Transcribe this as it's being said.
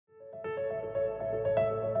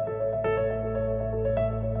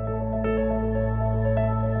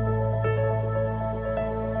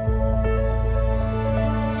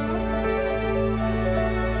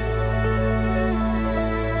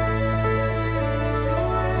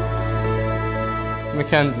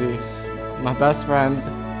MacKenzie, my best friend.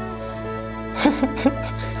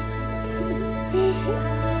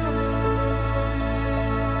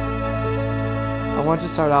 I want to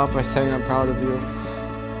start out by saying I'm proud of you.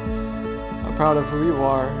 I'm proud of who you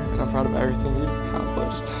are, and I'm proud of everything you've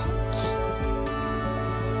accomplished.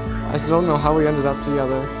 I still don't know how we ended up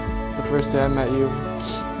together. The first day I met you,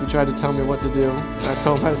 you tried to tell me what to do, and I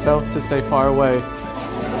told myself to stay far away.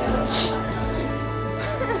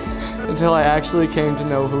 Until I actually came to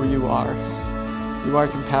know who you are. You are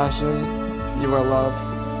compassion, you are love,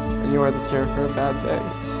 and you are the cure for a bad day.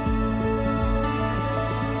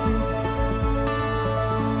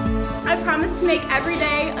 I promise to make every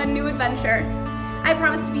day a new adventure. I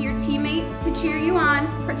promise to be your teammate, to cheer you on,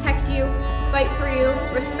 protect you, fight for you,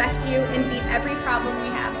 respect you, and beat every problem we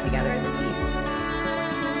have together as a team.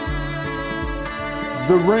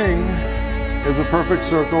 The ring is a perfect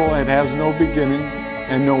circle. It has no beginning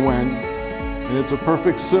and no end. And it's a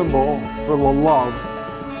perfect symbol for the love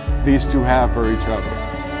these two have for each other.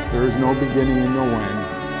 There is no beginning and no end.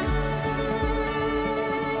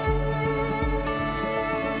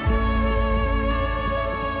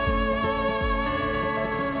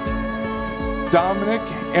 Dominic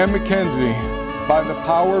and MacKenzie, by the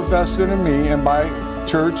power vested in me and by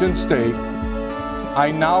church and state,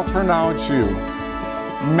 I now pronounce you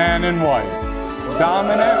man and wife.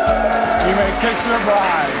 Dominic, you may kiss your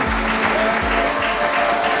bride.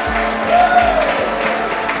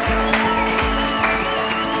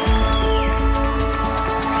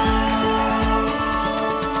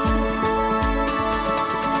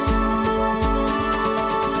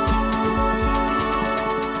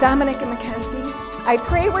 Dominic and MacKenzie, I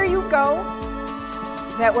pray where you go,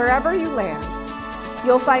 that wherever you land,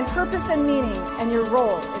 you'll find purpose and meaning and your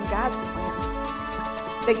role in God's plan.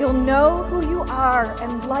 That you'll know who you are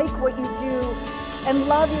and like what you do and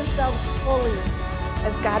love yourselves fully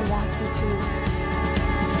as God wants you to.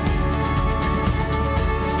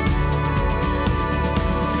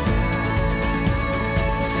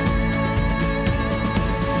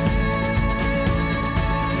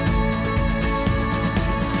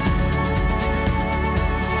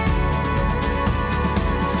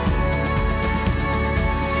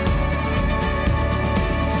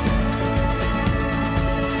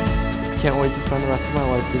 I can't wait to spend the rest of my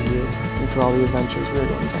life with you and for all the adventures we're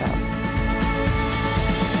going to have.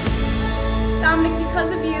 Dominic,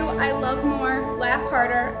 because of you, I love more, laugh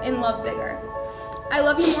harder, and love bigger. I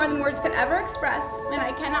love you more than words could ever express, and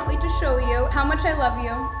I cannot wait to show you how much I love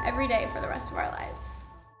you every day for the rest of our lives.